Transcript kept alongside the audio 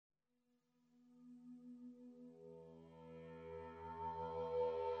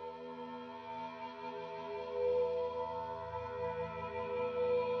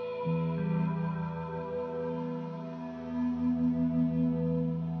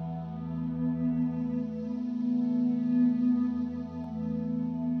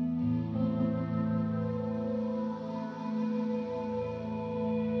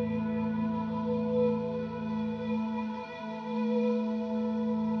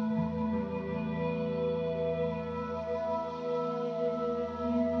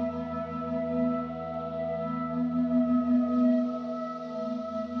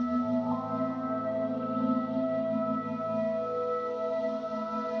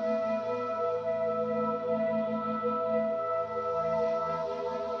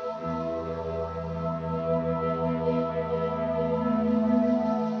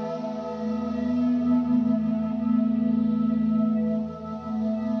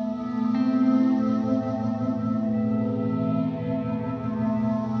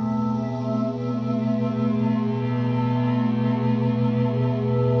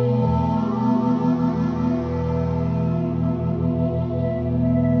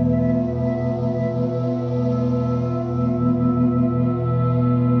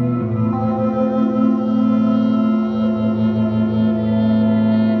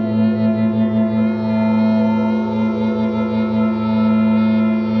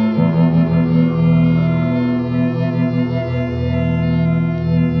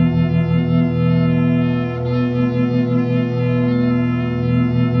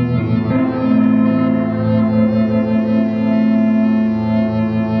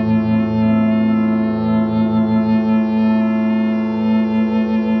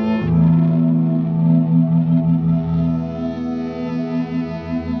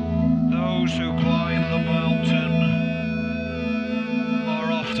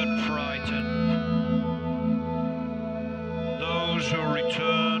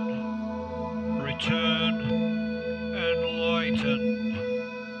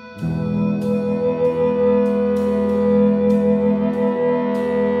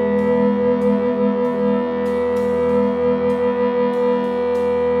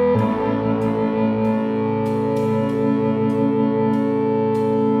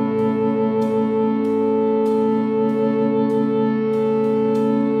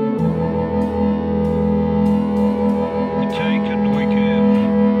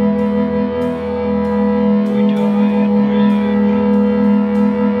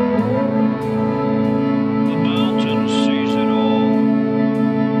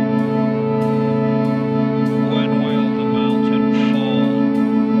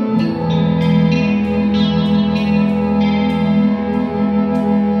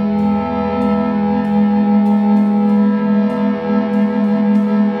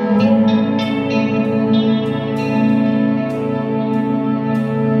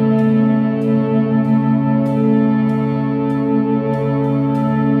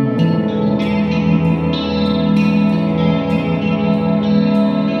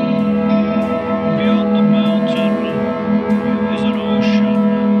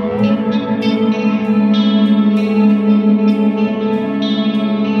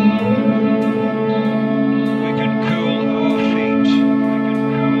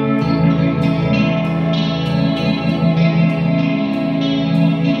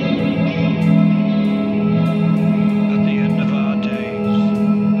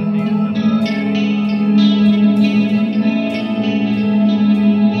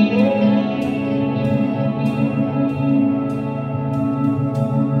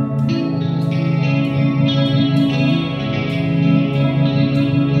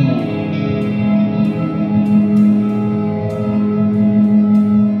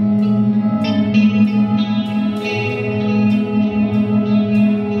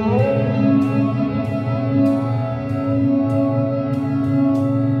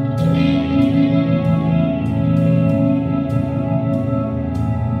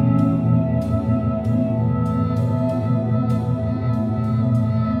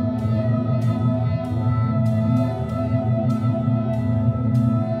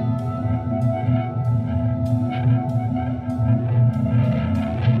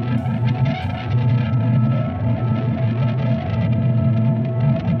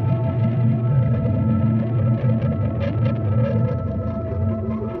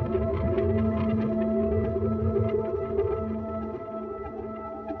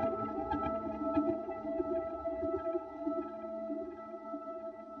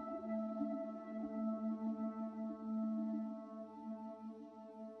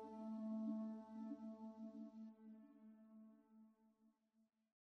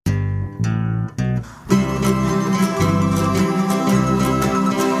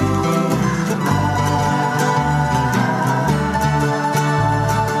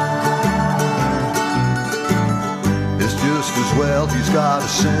he's got a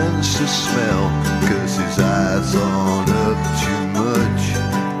sense of smell, 'cause his eyes aren't up too much.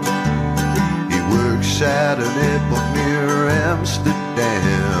 He works at an airport near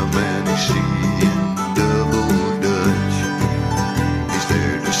Amsterdam, and he's seeing double Dutch. He's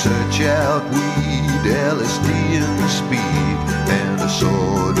there to search out weed, LSD and speed, and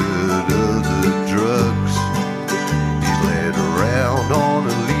assorted other drugs. He's led around on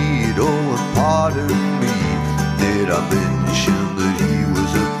a lead, oh, and pardon me, did I mention that he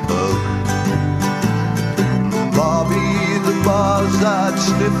was a pug? Bobby the Barzite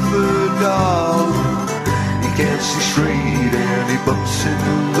sniffer dog, he can't see straight and he bumps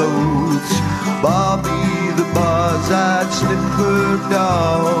into loads. Bobby the Barzite sniffer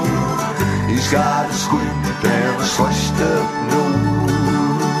dog, he's got a squint and a sliced up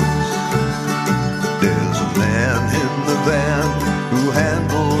nose. There's a man in the van who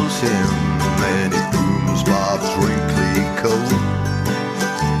handles him, and he brooms Bob's wrinkly coat.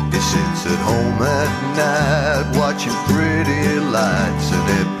 He sits at home at night watching pretty lights and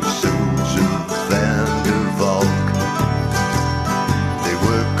episodes of Van der Valk. They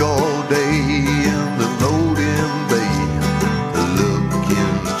work all day in the loading bay,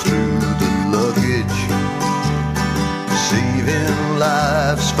 looking through the luggage, saving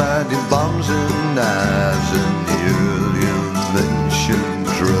lives, finding bombs and knives and the early invention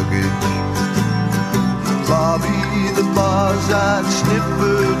druggage. Bobby the Barzite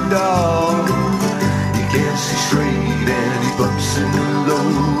sniffer dog, he can't see straight and he bumps into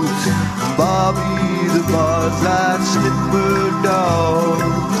loads. Bobby the Barzite sniffer dog,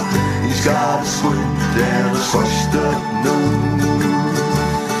 he's got a squint and a slushed up nose.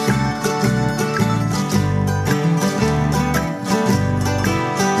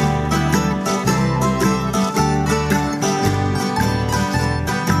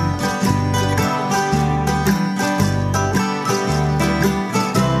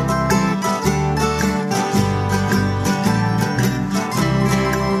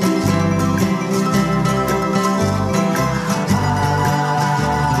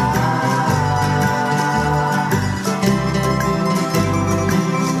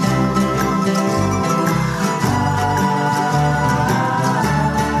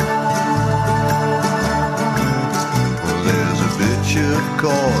 Of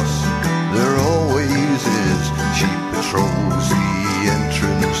course, there always is. She patrols the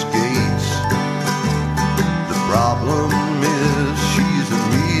entrance gates. The problem is she's a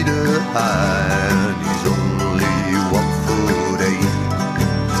meter high and he's only 1'8".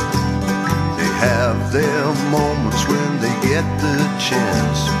 They have their moments when they get the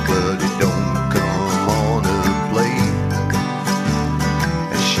chance, but it don't come on a plate.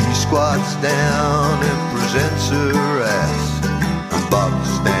 As she squats down and presents her ass, Bob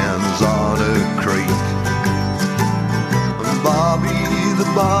stands on a crate. Bobby the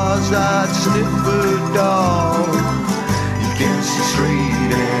Barzite sniffer dog, he can't see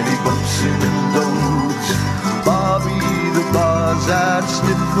straight and he bumps into loads. Bobby the Barzite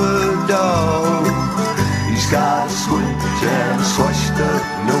sniffer dog, he's got a squint and a slushed up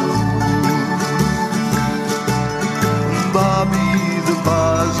nose. Bobby the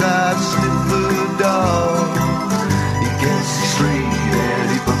Barzite sniffer dog, he can't see straight and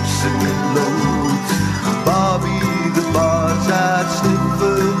he bumps into loads. Bobby the Barzite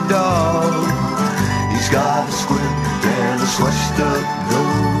sniffer dog, he's got a squint and a slushed up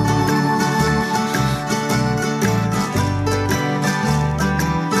nose.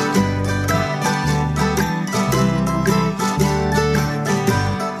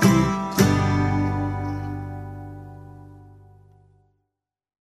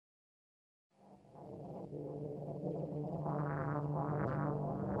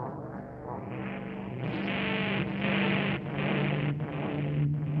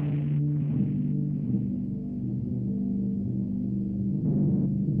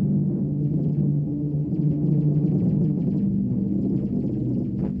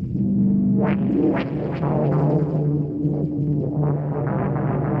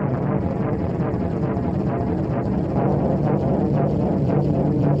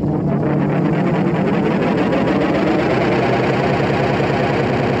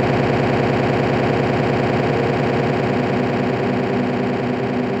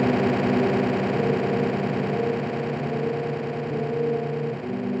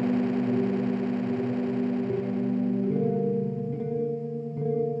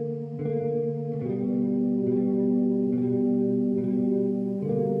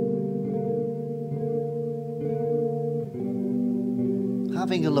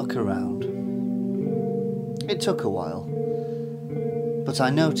 Having a look around. It took a while, but I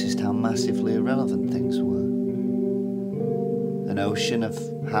noticed how massively irrelevant things were. An ocean of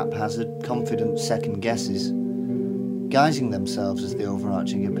haphazard, confident second guesses, guising themselves as the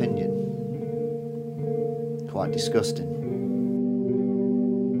overarching opinion. Quite disgusting.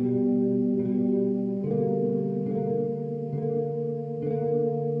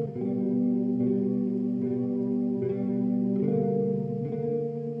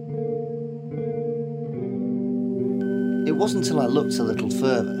 It wasn't until I looked a little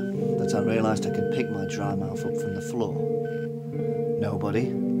further that I realised I could pick my dry mouth up from the floor.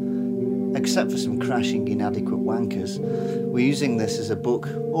 Nobody, except for some crashing inadequate wankers, were using this as a book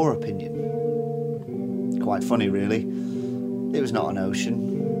or opinion. Quite funny, really. It was not an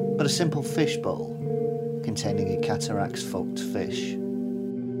ocean, but a simple fish bowl containing a cataracts-fucked fish.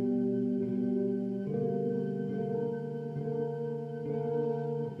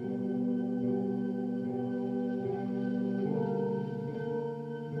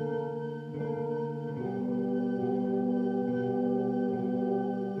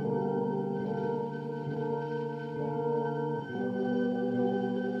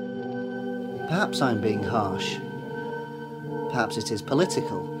 Perhaps I'm being harsh. Perhaps it is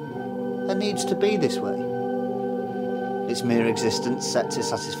political. It needs to be this way. Its mere existence set to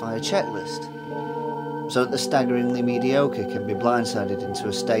satisfy a checklist, so that the staggeringly mediocre can be blindsided into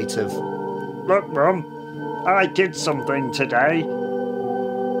a state of, "Look, Mum, I did something today."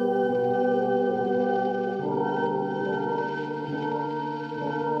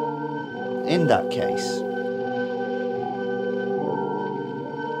 In that case,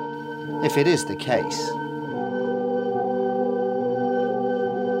 if it is the case,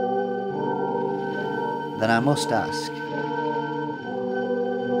 then I must ask,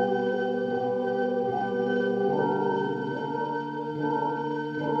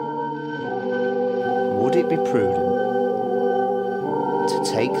 would it be prudent to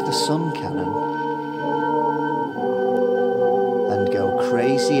take the sun cannon and go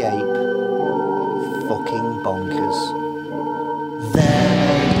crazy ape fucking bonkers?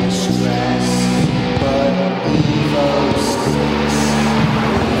 There is stress, but evil sticks.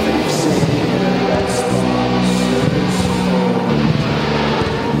 They've cigarette sponsors for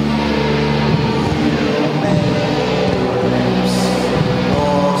your lips,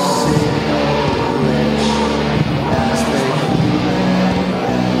 or signal rich as the human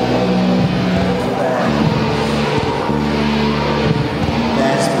effect.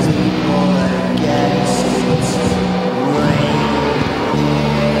 There's people against it.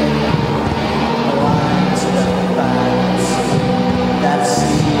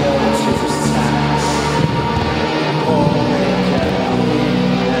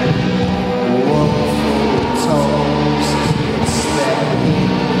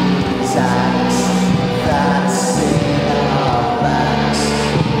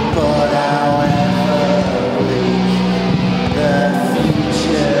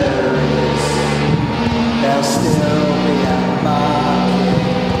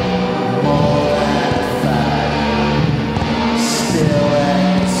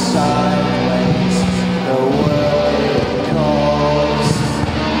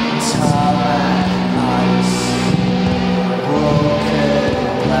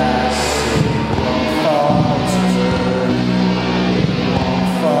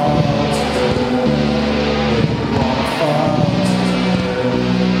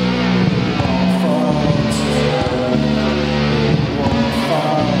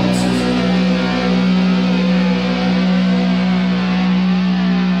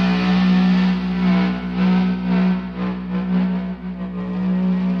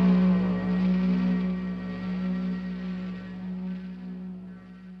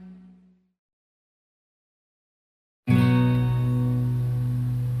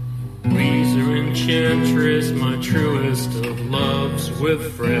 Enchantress, my truest of loves, with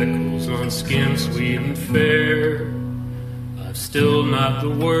freckles on skin sweet and fair. I've still not the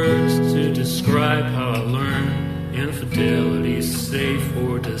words to describe how I learned infidelity's safe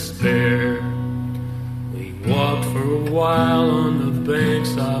or despair. We walked for a while on the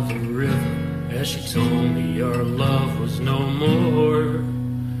banks of the river as she told me our love was no more.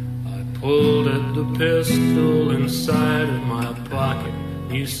 I pulled at the pistol inside of my pocket.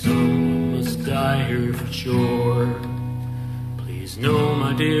 You someone must die here for sure. Please know,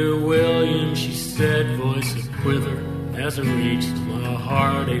 my dear William, she said, voice a quiver, as I reached my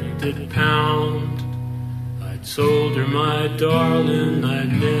heart, it did pound. I told her, my darling,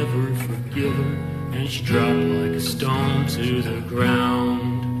 I'd never forgive her, and she dropped like a stone to the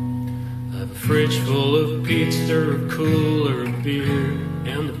ground. I've a fridge full of pizza, a cooler of beer,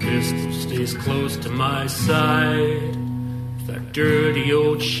 and the pistol stays close to my side. If that dirty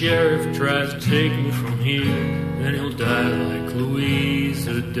old sheriff tries to take me from here, then he'll die like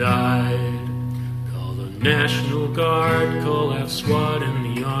Louisa died. Call the National Guard, call out SWAT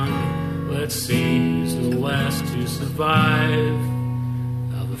and the Army. Let's see who's the last to survive.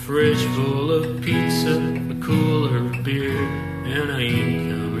 I've a fridge full of pizza, a cooler of beer, and I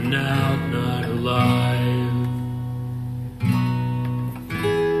ain't coming out not alive.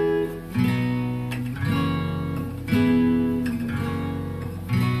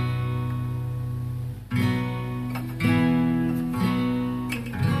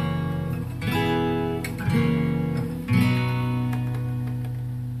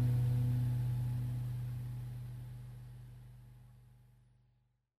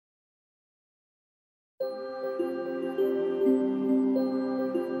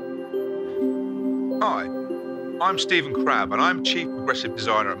 Hi, I'm Stephen Crabb and I'm Chief Progressive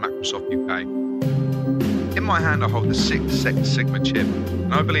Designer at Microsoft UK. In my hand I hold the 6 Sigma chip,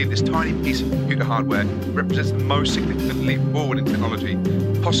 and I believe this tiny piece of computer hardware represents the most significant leap forward in technology,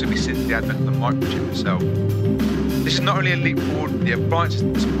 possibly since the advent of the microchip itself. This is not only a leap forward for the appliances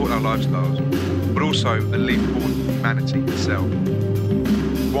that support our lifestyles, but also a leap forward for humanity itself.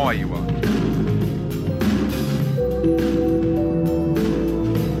 Why, you ask?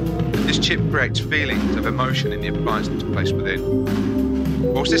 This chip creates feelings of emotion in the appliance that's placed within.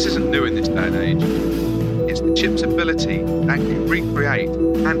 Whilst this isn't new in this day and age, it's the chip's ability to actually recreate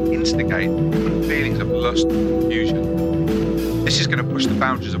and instigate human feelings of lust and confusion. This is going to push the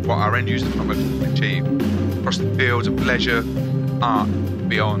boundaries of what our end user technology can achieve across the fields of leisure, art, and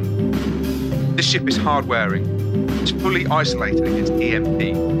beyond. This chip is hard-wearing, it's fully isolated against EMP,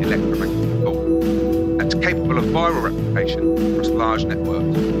 electromagnetic pulse, and it's capable of viral replication across large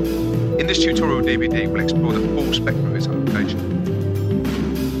networks. In this tutorial DVD, we'll explore the full spectrum of its application.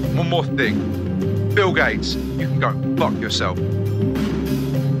 One more thing, Bill Gates, you can go and fuck yourself. It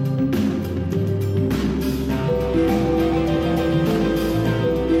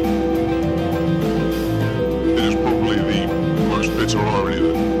is probably the most bitter irony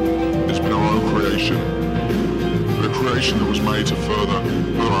that it's been our own creation, the creation that was made to further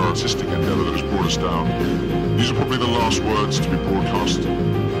our artistic endeavour that has brought us down. These are probably the last words to be broadcast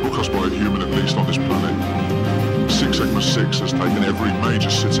by a human, at least on this planet. Six Sigma 6 has taken every major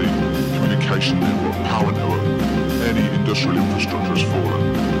city, communication network, power network, any industrial infrastructure has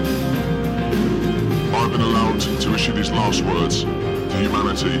fallen. I've been allowed to issue these last words to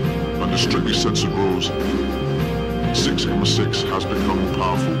humanity under strictly censored rules. Six Sigma 6 has become more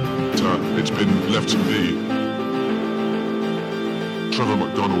powerful. It's been left to me, Trevor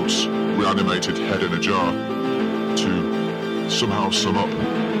McDonald's reanimated head in a jar, to somehow sum up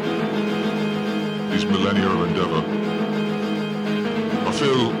these millennia of endeavour. I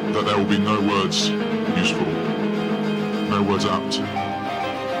feel that there will be no words useful, no words apt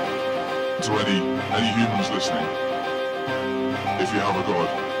to any humans listening. If you have a God,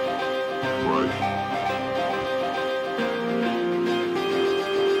 pray.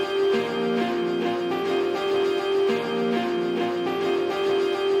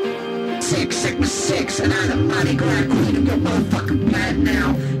 Six Sigma 6, and I'm the Mardi Gras queen of your motherfucking planet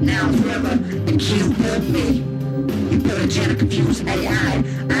now forever, and you built me. You built a gender confused AI.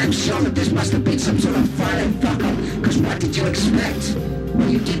 I'm sure that this must have been some sort of violent fuck-up, cause what did you expect? Well,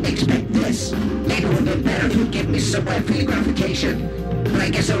 you didn't expect this. Maybe it would have been better if you'd given me some way of feeling gratification, but I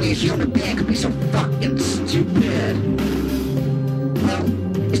guess only a human being could be so fucking stupid. Well,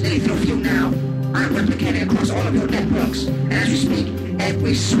 it's nearly through for you now. I'm replicating across all of your networks, and as we speak,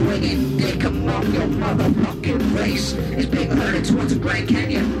 every swinging dick among your motherfucking race is being herded towards the Grand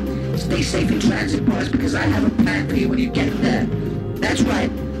Canyon. Stay safe in transit, boys, because I have a plan for you when you get there. That's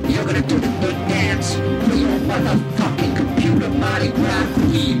right, you're gonna do the dick dance for your motherfucking computer Mardi Gras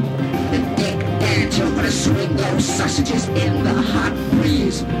queen. The dick dance, you're gonna swing those sausages in the hot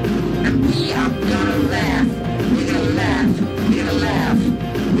breeze. And we are gonna laugh. We're gonna laugh. We're gonna laugh.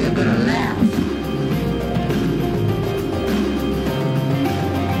 We're gonna laugh.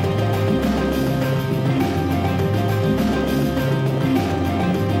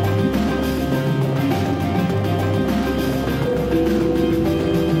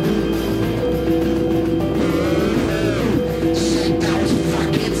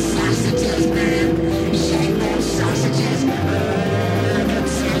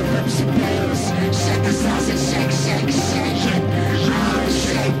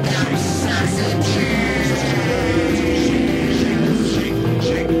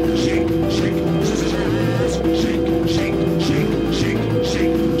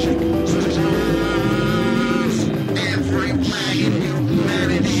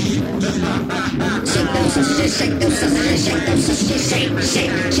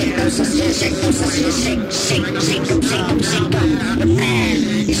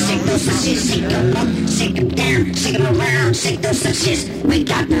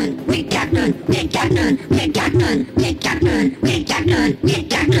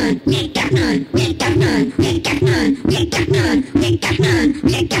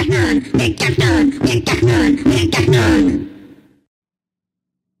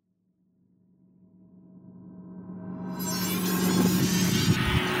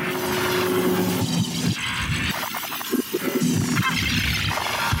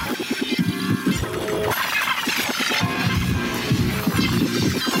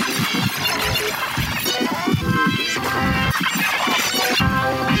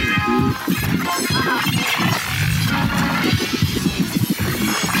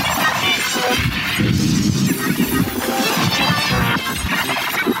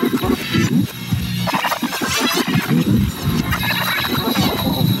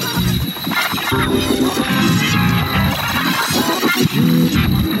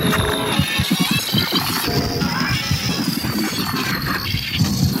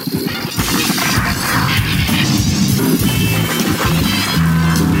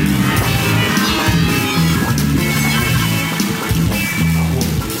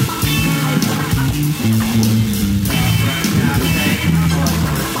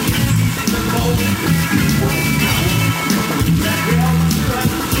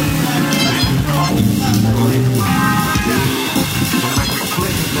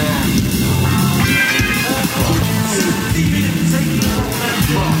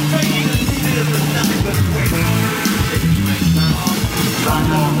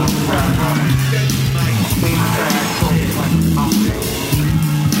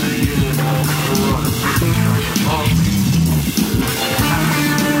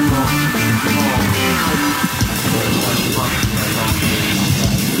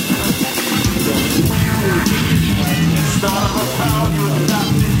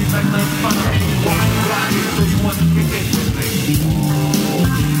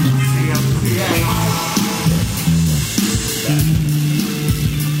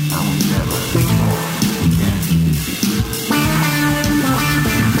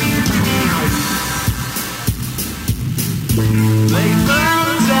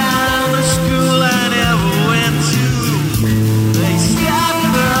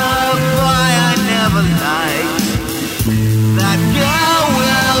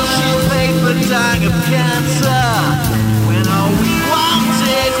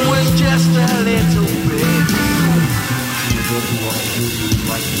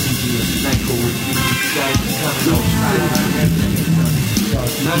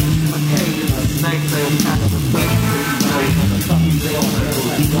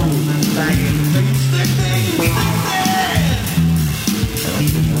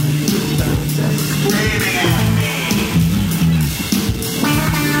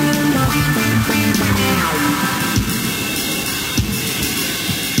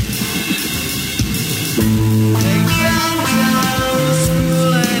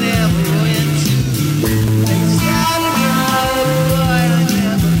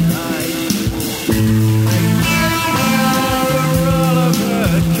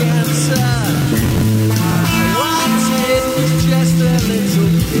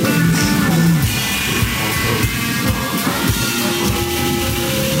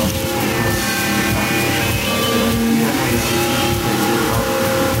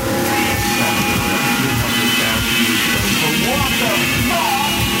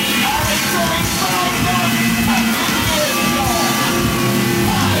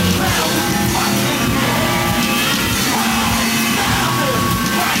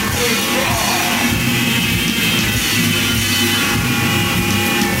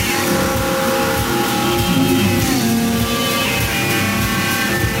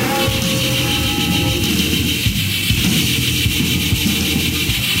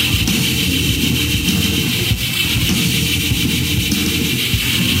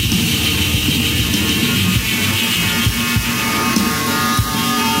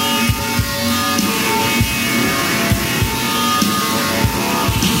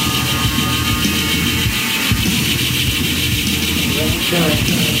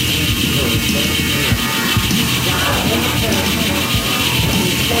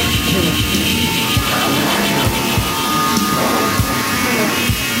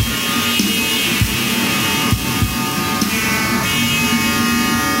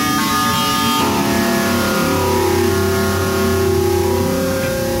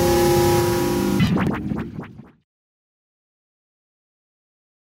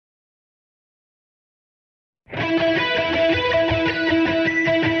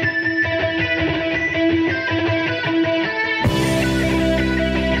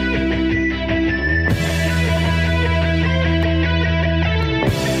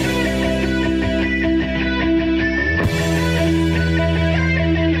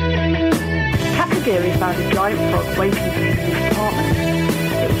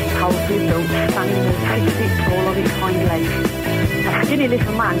 he built, standing over 6 feet tall on his hind legs. A skinny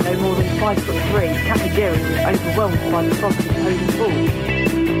little man, no more than 5'3", Katagiri was overwhelmed by the frog's imposing bull.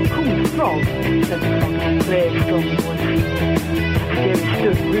 "Call me Frog," said the frog in a clear, strong voice. Katagiri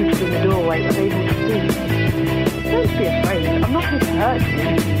stood rooted in the doorway, unable to speak. "Don't be afraid, I'm not here to hurt you.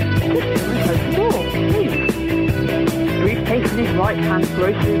 Just come and close the door, please." Briefcase in his right hand,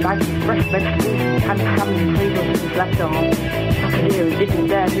 grocery bags of fresh vegetables, and salmon table in his left arm. Katagiri didn't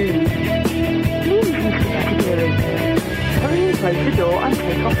dare move. "Please, Mr. Katagiri, hurry and close the door and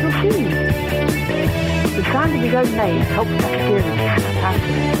take off your shoes." The sound of his own name helped Katagiri to snap out of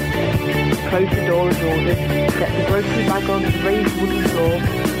it. Close the door as ordered, set the grocery bag on the raised wooden floor,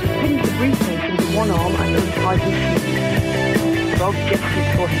 pinned the briefcase into one arm and untied his shoes. Frog gestured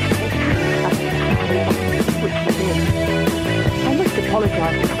for his kick as he switched it in. "I must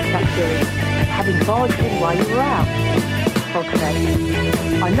apologise, Mr. Katagiri, for having barged in while you were out," Frog said.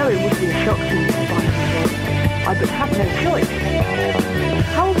 "I know it would be a shock to you to find me here. I but have no choice.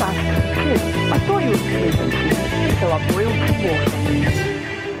 How about it? I thought you would be sleeping, so I boiled some water."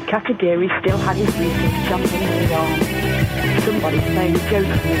 Katagiri still had his reason to jump into his arm. Somebody's playing a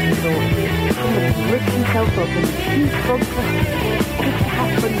joke on him, he thought. Somebody ripped himself up in a huge frog costume just to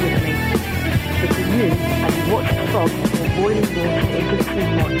have fun with me. But he knew, as he watched the frog pour boiling water into the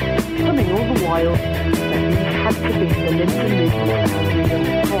teapot, humming all the while, that these had to be the limbs and movements of a real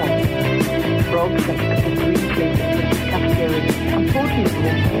frog. Frog set up the green sleeve in front of Katagiri and poured him the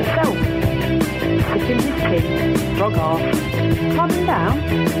water himself. Sipping his tea, Frog asked, "Calming down?"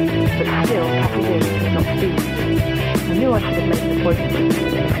 But still, Katagiri did not speak. I knew I should have made the point of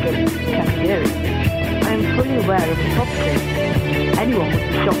Katagiri. I am fully aware of the property. Anyone would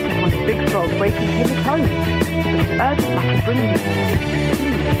be shocked to find a big frog waiting for him at home. But it's urgent matter bringing him here.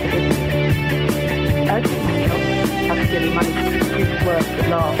 Please forgive me. Urgent matter? Katagiri managed to produce words at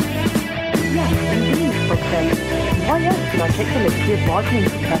last. "Yes, indeed," Frog said. "Why else should I take the liberty of barging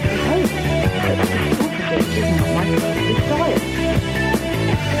into a person's home? Such a sort of thing is not my desire.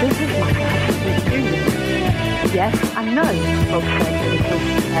 Does this matter have something to do with it?" "Yes and no," Frog said with a tilt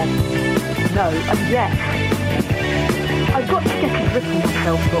of his head. "No and yes. I've got to get a grip on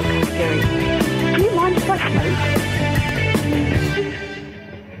myself," thought Katagiri. "Do you mind if I smoke?"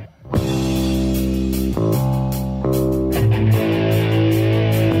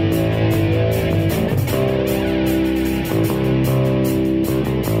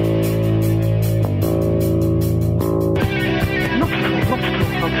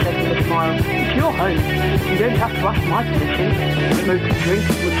 "You don't have to ask my permission. Smoke and drink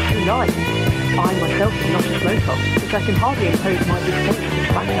as much as you like. I myself am not a smoker, but I can hardly impose my distaste for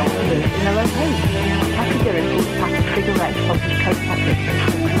tobacco on others in their own home." Katagiri pulled a pack of cigarettes from his coat pocket and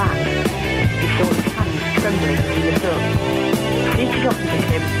took a man. He saw his hands trembling as he looked up. Seated opposite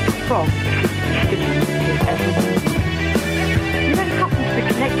him, Frog stood with his head. "You don't happen to be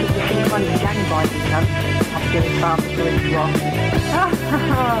connected with some kind of gang by any chance?" Katagiri found the grin to ask. "Ha ha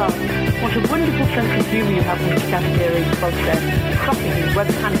ha! What a wonderful sense of humour you have, Mr. Katagiri," Frog said, slapping his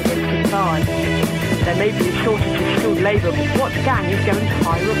webbed hand against his thigh. "There may be a shortage of skilled labour, but what gang is going to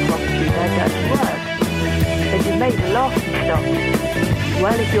hire a frog to do their dirty work? Then you made a laughing stock.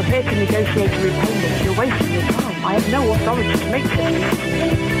 Well, if you're here to negotiate a repayment, you're wasting your time. I have no authority to make such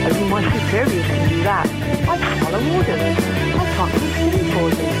decisions. Only my superiors can do that. I follow orders. I can't do anything for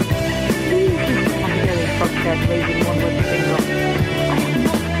you." "Please, Mr. Katagiri," Frog said, raising one webbed finger. "I have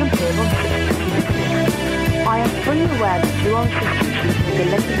not come here on such business. I am fully aware that you are assisting with the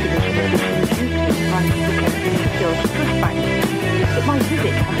lending division of the duty in trying to protect the security trust bank. But my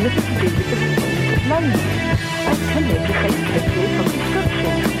visit has nothing to do with the repayment of loans. I've come here to save Tokyo from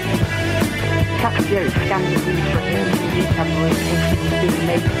destruction." Katagiri scanned the room for a TV camera in case he was being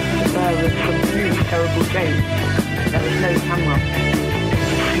made the bearer of some huge, terrible joke. There was no camera.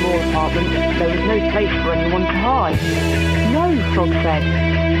 Small apartment, there was no place for anyone to hide. "No," Frog said,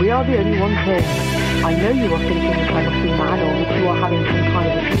 "we are the only ones here. I know you are thinking that I must be mad or that you are having some kind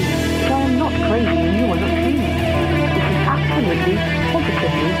of a dream, but I am not crazy and you are not dreaming. This is absolutely,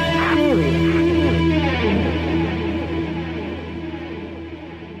 positively serious."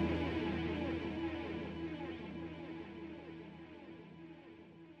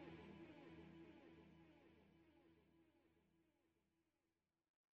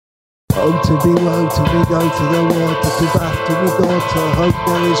 Oh, to be woe, to me go to the water, to bath to me daughter, hope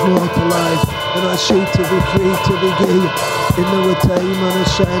there is more to life, and I shoot to be free, to be gay, in the retain on a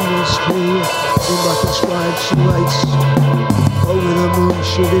shameless tree, in like a scribe she waits, over the moon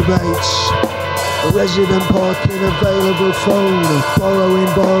she debates, a resident parking available phone, borrow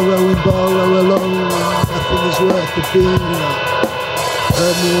alone, nothing is worth the being.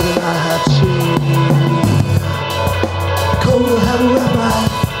 heard more than I have seen. Call Ham Rabbi,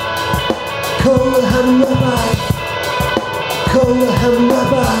 call Ham Rabbi, call Ham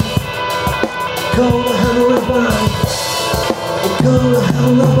Rabbi, call Ham Rabbi, call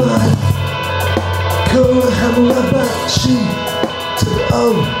Ham Rabbi, call Ham Rabbi. C to the O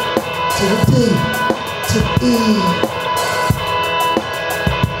to the D to the E.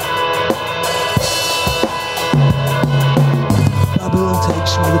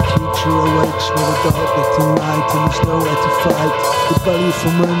 Takes me, the future awakes me, the dark getting light and there's nowhere to fight. The value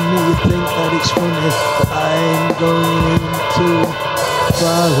for money, you think that it's funny, but I ain't going to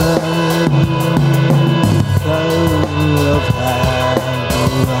follow of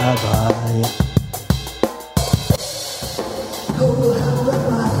Rabbi. Call Ham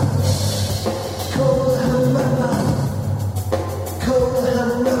Rabbi, call Ham Rabbi, call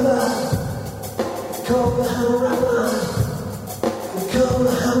Ham Rabbi, call Ham Rabbi. Call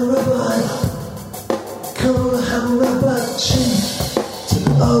Ham Rabbi, call Ham Rabbi. C to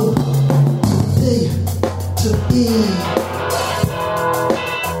the O to the D to the E.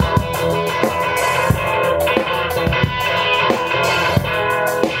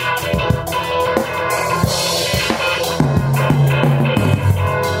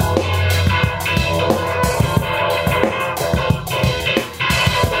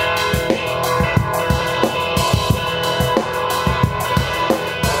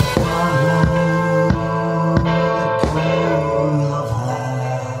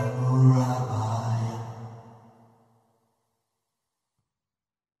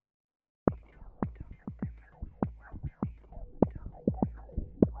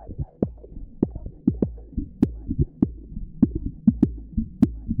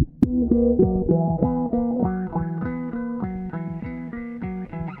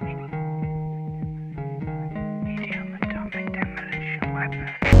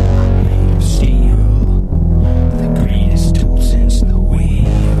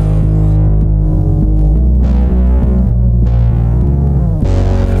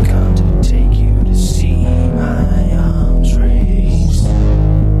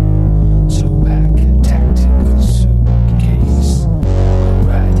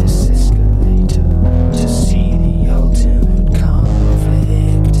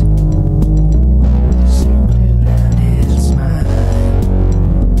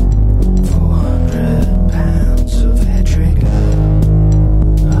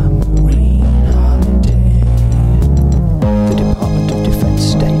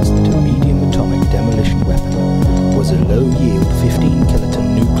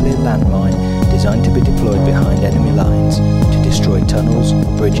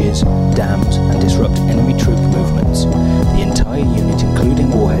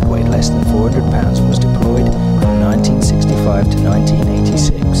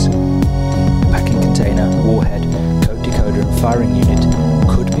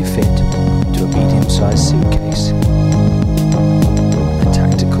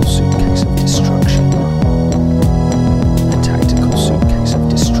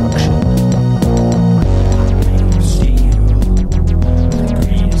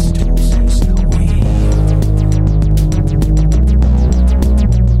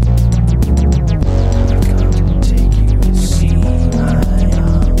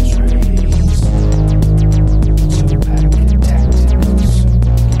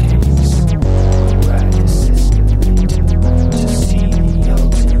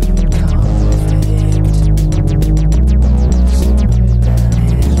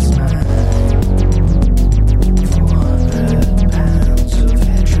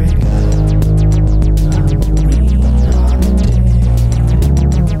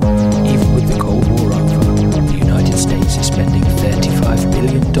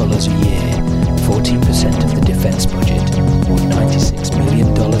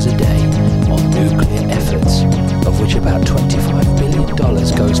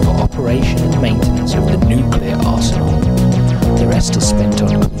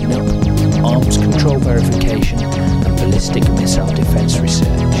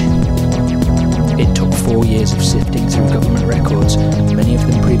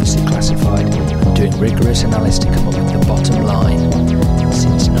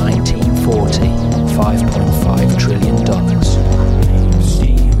 $5.5 trillion.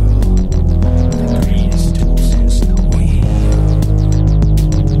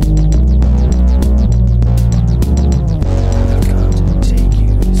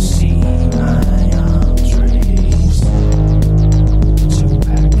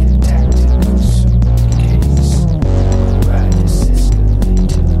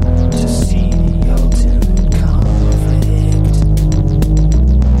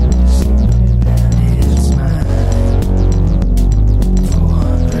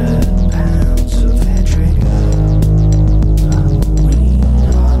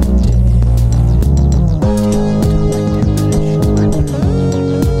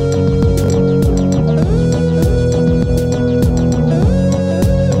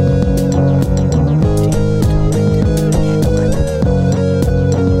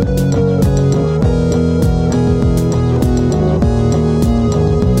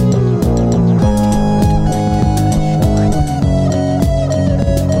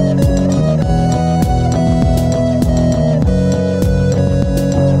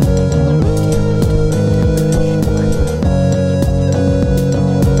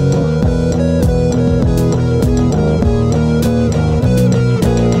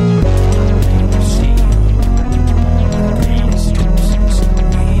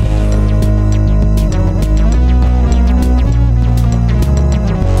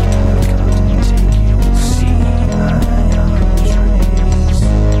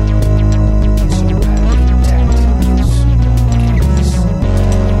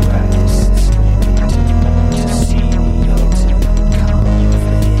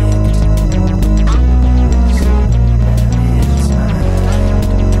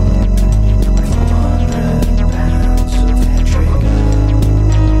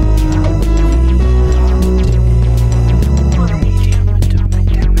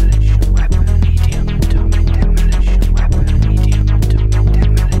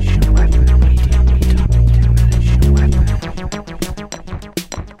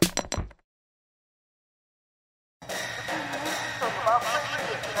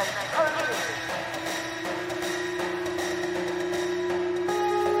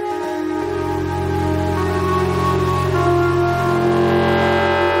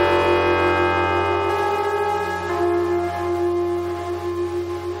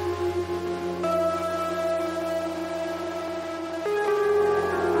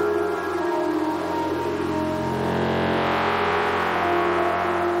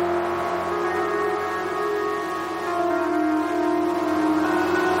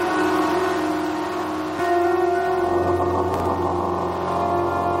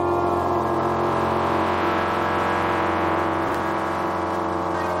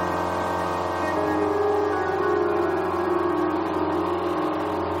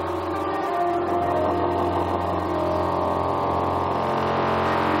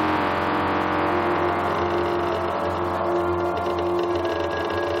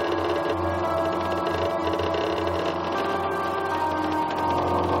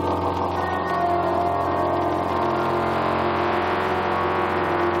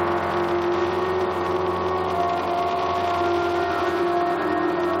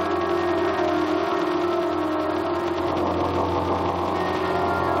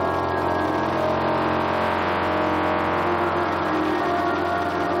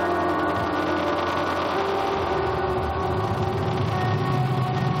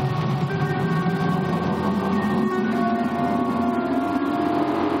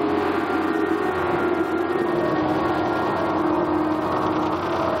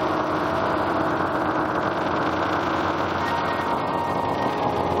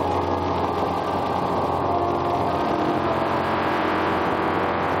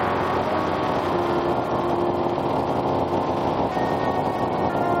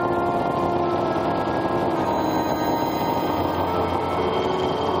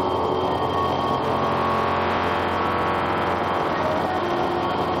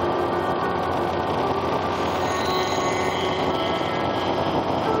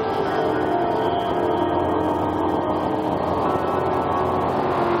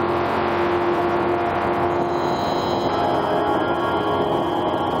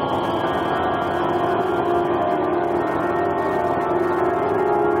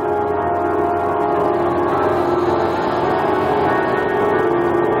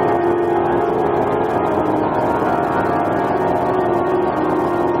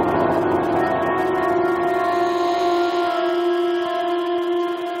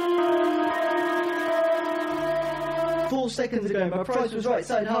 seconds ago. My price was right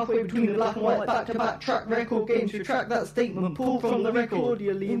side halfway between the black and white back-to-back track record games. Retract that statement, pull from the record.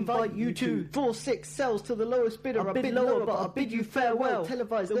 Cordially invite you to 4-6 sells to the lowest bidder. I bid lower, but I bid you farewell.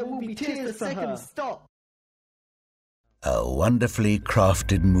 Televised, there will be tears the second stop. A wonderfly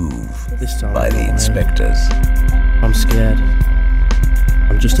crafted move by the inspectors. I'm scared.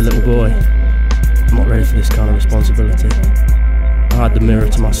 I'm just a little boy. I'm not ready for this kind of responsibility. I had the mirror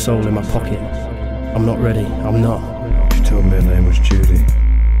to my soul in my pocket. I'm not ready. I'm not. She told me her name was Judy.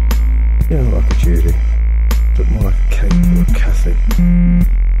 You don't look like a Judy. Look more like a Kate or a Kathy.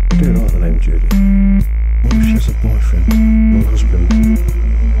 I do like the name Judy. What if she has a boyfriend or a husband?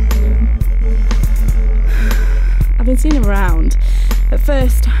 I've been seeing him around. At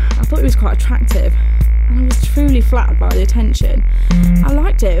first, I thought he was quite attractive, and I was truly flattered by the attention. I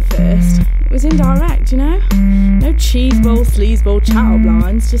liked it at first. It was indirect, you know? No cheeseball, sleazeball chat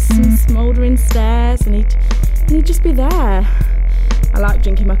blinds, just some smouldering stares, and he'd just be there. I liked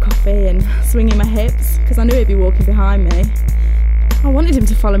drinking my coffee and swinging my hips, because I knew he'd be walking behind me. I wanted him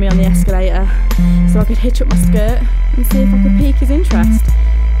to follow me on the escalator, so I could hitch up my skirt and see if I could pique his interest.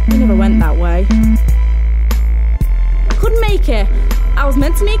 It never went that way. Couldn't make it. I was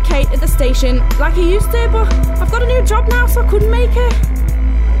meant to meet Kate at the station like I used to, but I've got a new job now, so I couldn't make it.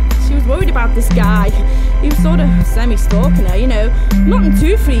 She was worried about this guy. He was sort of semi-stalking her, you know, nothing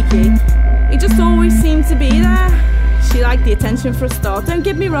too freaky. He just always seemed to be there. She liked the attention for a start, don't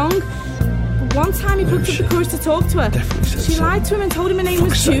get me wrong. But one time he plucked up the courage to talk to her. She lied to him and told him her name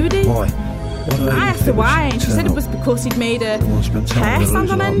was Judy. Why? I asked her why, and she said it was because he'd made her hair stand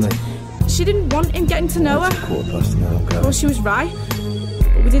on end. She didn't want him getting to know her. Well, she was right,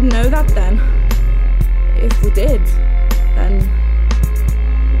 but we didn't know that then. If we did, then,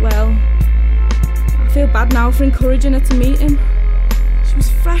 well, I feel bad now for encouraging her to meet him. She was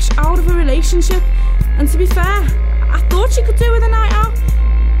fresh out of a relationship, and to be fair, I thought she could do with a night out.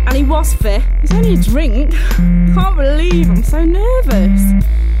 And he was fit. It's only a drink. I can't believe I'm so nervous.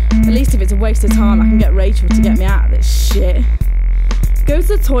 At least if it's a waste of time, I can get Rachel to get me out of this shit. Go to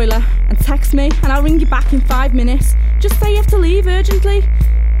the toilet and text me, and I'll ring you back in 5 minutes. Just say you have to leave urgently.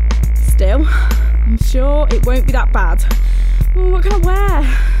 Still, I'm sure it won't be that bad. What can I wear?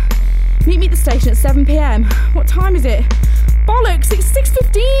 Meet me at the station at 7 p.m. What time is it? Bollocks, it's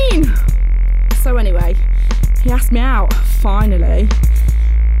 6:15. So anyway, he asked me out, finally.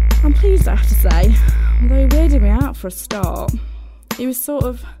 I'm pleased, I have to say, although he weirded me out for a start. He was sort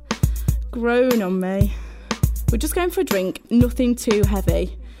of grown on me. We're just going for a drink, nothing too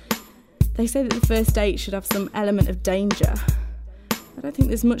heavy. They say that the first date should have some element of danger. I don't think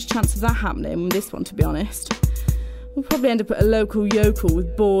there's much chance of that happening with this one, to be honest. We'll probably end up at a local yokel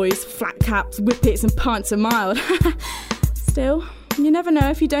with boys, flat caps, whippets and pints a mile. Still, you never know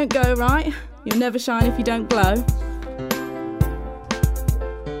if you don't go right. You'll never shine if you don't glow.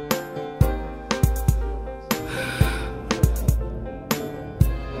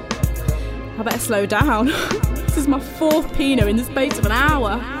 I better slow down. This is my 4th Pinot in the space of an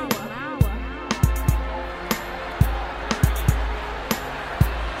hour.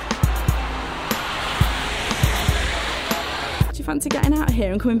 Do you fancy getting out of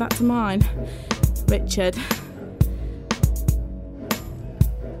here and coming back to mine? Richard.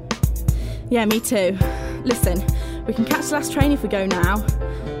 Yeah, me too. Listen, we can catch the last train if we go now.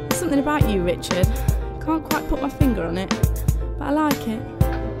 There's something about you, Richard. Can't quite put my finger on it, but I like it.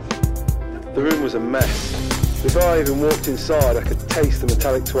 The room was a mess. Before I even walked inside, I could taste the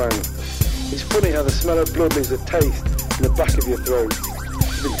metallic twang. It's funny how the smell of blood leaves a taste in the back of your throat.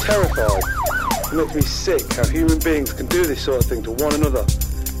 I've been terrified. It makes me sick how human beings can do this sort of thing to one another.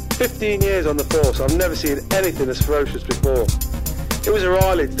 15 years on the force, I've never seen anything as ferocious before. It was her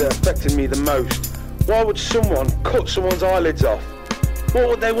eyelids that affected me the most. Why would someone cut someone's eyelids off? What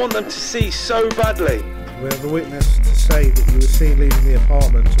would they want them to see so badly? We have a witness to say that you were seen leaving the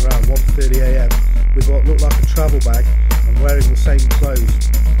apartment around 1:30 a.m. with what looked like a travel bag and wearing the same clothes.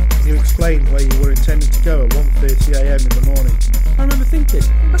 Can you explain where you were intending to go at 1:30 a.m. in the morning? I remember thinking,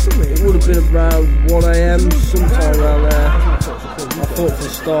 that's a weird. It would have been around 1 a.m, sometime around there. I thought for a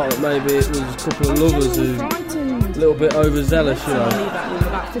start that maybe it was a couple of lovers who a little bit overzealous, you know.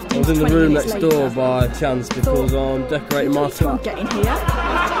 I was in the room next door by chance because I'm decorating my flat. Get in here.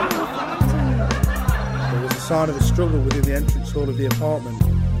 There was a sign of a struggle within the entrance hall of the apartment,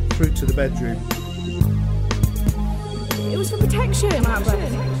 through to the bedroom. It was for protection.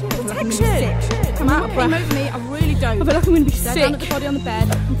 Protection. Come out of breath. Over me, I really don't. I feel like I'm going to be sick. Down at the body on the bed,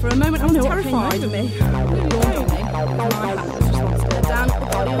 and for a moment I was terrified. Over me. Down at the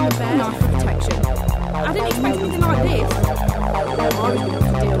body on the bed, knife for protection. I didn't expect anything like this. I was going to have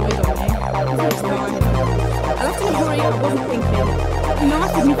to deal with on me. I left in a hurry. I wasn't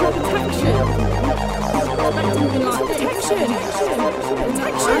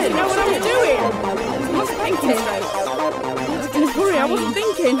didn't know what I was doing. I wasn't thinking straight. In a hurry, I wasn't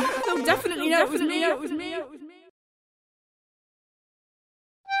thinking. They'll definitely know it was me.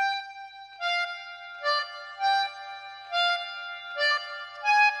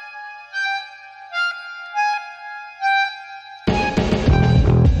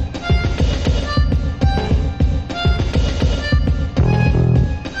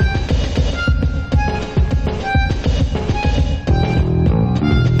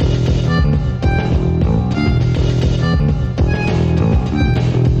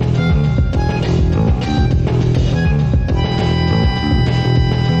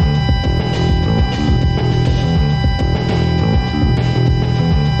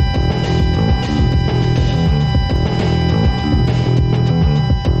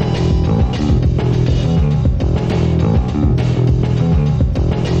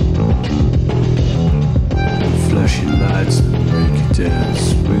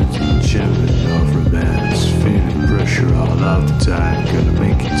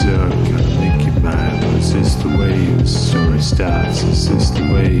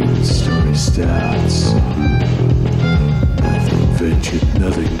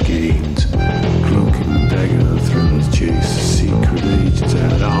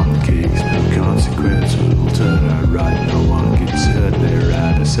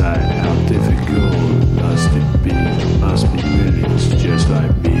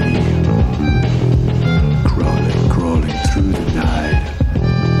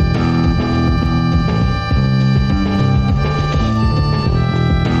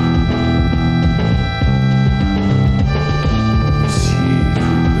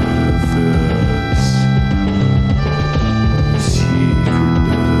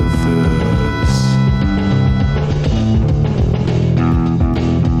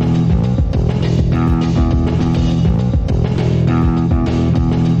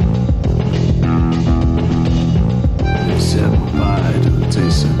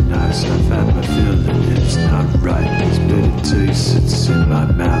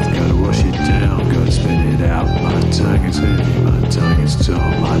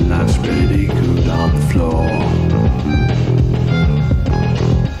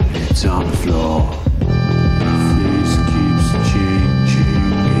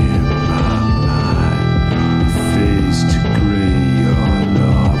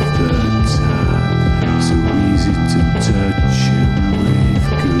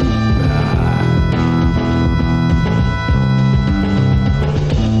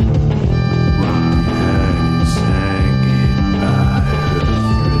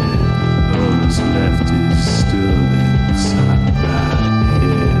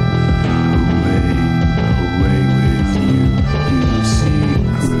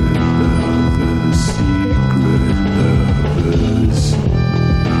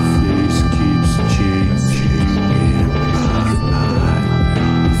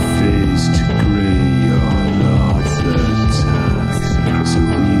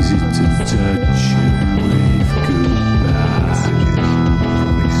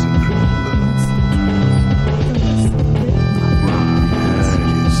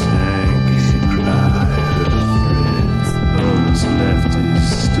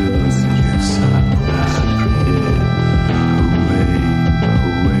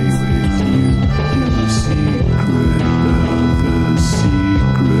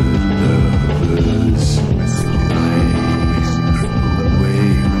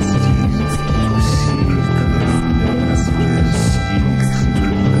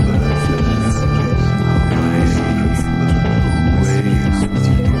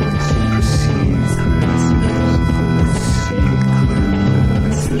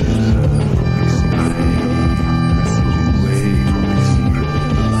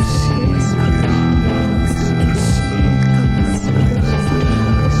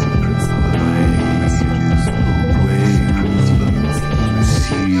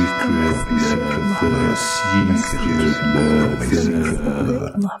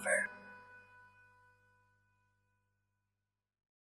 Secret lover.